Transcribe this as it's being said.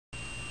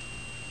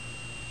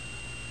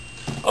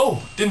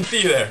Oh, didn't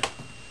see you there.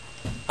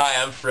 Hi,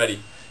 I'm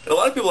Freddie. And a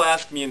lot of people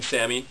ask me and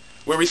Sammy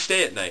where we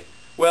stay at night.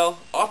 Well,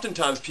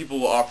 oftentimes people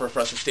will offer for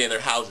us to stay in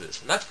their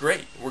houses, and that's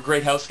great. We're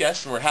great house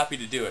guests, and we're happy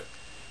to do it.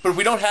 But if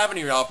we don't have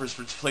any offers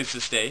for places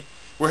to stay,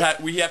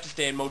 we have to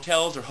stay in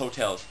motels or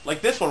hotels.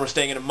 Like this one, we're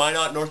staying in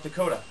Minot, North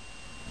Dakota.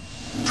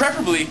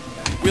 Preferably,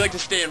 we like to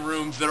stay in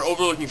rooms that are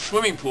overlooking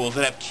swimming pools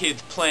that have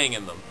kids playing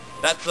in them.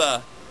 That's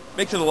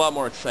makes it a lot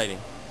more exciting.